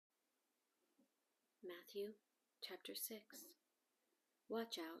Matthew chapter 6.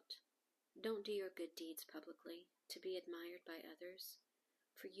 Watch out. Don't do your good deeds publicly, to be admired by others,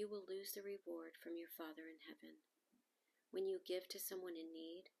 for you will lose the reward from your Father in heaven. When you give to someone in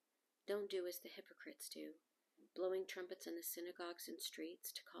need, don't do as the hypocrites do, blowing trumpets in the synagogues and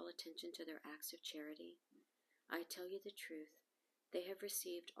streets to call attention to their acts of charity. I tell you the truth, they have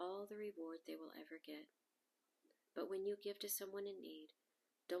received all the reward they will ever get. But when you give to someone in need,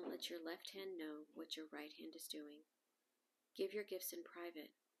 don't let your left hand know what your right hand is doing. Give your gifts in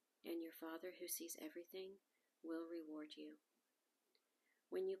private, and your Father who sees everything will reward you.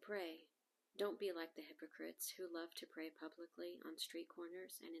 When you pray, don't be like the hypocrites who love to pray publicly on street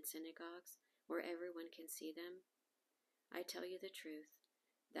corners and in synagogues where everyone can see them. I tell you the truth,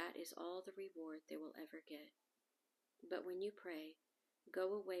 that is all the reward they will ever get. But when you pray,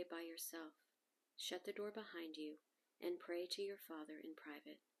 go away by yourself, shut the door behind you, and pray to your Father in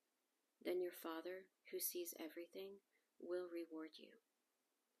private. Then your Father, who sees everything, will reward you.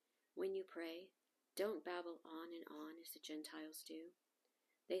 When you pray, don't babble on and on as the Gentiles do.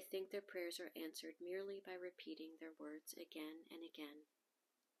 They think their prayers are answered merely by repeating their words again and again.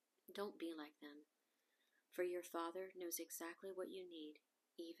 Don't be like them, for your Father knows exactly what you need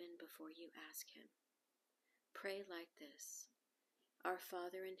even before you ask Him. Pray like this: Our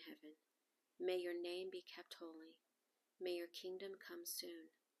Father in heaven, may your name be kept holy. May your kingdom come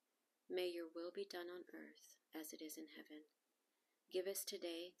soon. May your will be done on earth as it is in heaven. Give us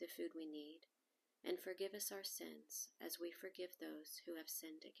today the food we need, and forgive us our sins as we forgive those who have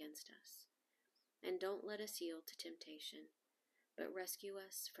sinned against us. And don't let us yield to temptation, but rescue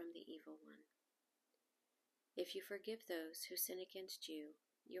us from the evil one. If you forgive those who sin against you,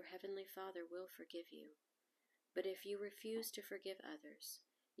 your heavenly Father will forgive you. But if you refuse to forgive others,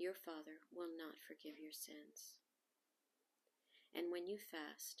 your Father will not forgive your sins. And when you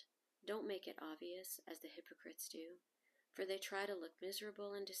fast, don't make it obvious as the hypocrites do, for they try to look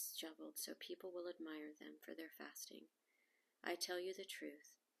miserable and disheveled so people will admire them for their fasting. I tell you the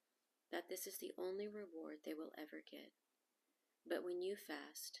truth, that this is the only reward they will ever get. But when you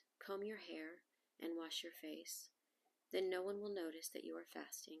fast, comb your hair and wash your face. Then no one will notice that you are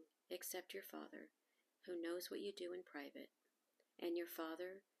fasting, except your Father, who knows what you do in private. And your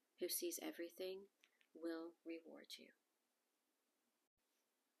Father, who sees everything, will reward you.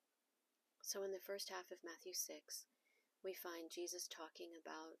 So in the first half of Matthew 6, we find Jesus talking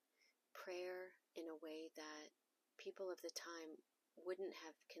about prayer in a way that people of the time wouldn't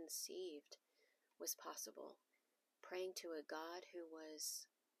have conceived was possible. Praying to a God who was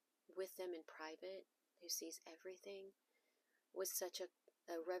with them in private, who sees everything, was such a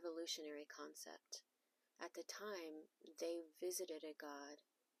revolutionary concept. At the time, they visited a God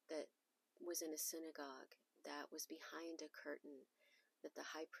that was in a synagogue, that was behind a curtain, that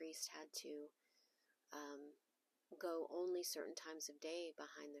the high priest had to go only certain times of day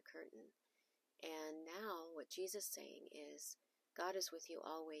behind the curtain. And now what Jesus is saying is, God is with you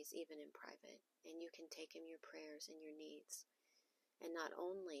always, even in private, and you can take Him your prayers and your needs. And not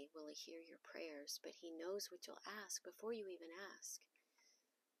only will He hear your prayers, but He knows what you'll ask before you even ask.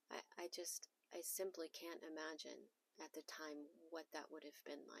 I simply can't imagine at the time what that would have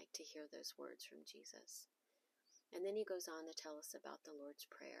been like to hear those words from Jesus. And then He goes on to tell us about the Lord's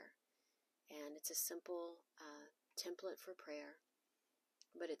Prayer. And it's a simple template for prayer.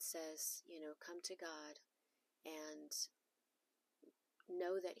 But it says, come to God and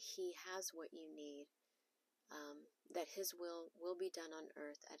know that He has what you need, that His will be done on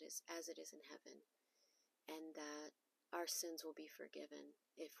earth as it is in heaven, and that our sins will be forgiven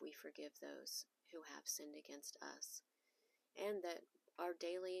if we forgive those who have sinned against us, and that our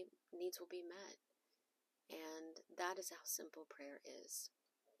daily needs will be met. And that is how simple prayer is.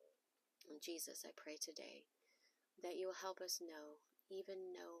 And Jesus, I pray today that you will help us know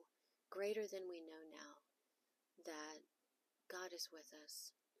greater than we know now, that God is with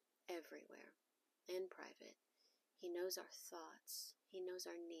us everywhere, in private. He knows our thoughts. He knows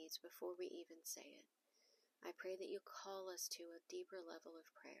our needs before we even say it. I pray that you call us to a deeper level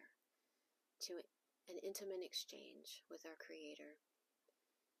of prayer, to an intimate exchange with our Creator,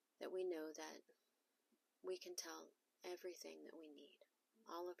 that we know that we can tell everything that we need,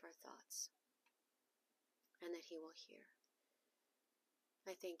 all of our thoughts, and that He will hear.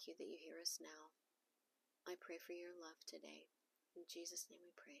 I thank you that you hear us now. I pray for your love today. In Jesus' name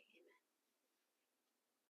we pray. Amen.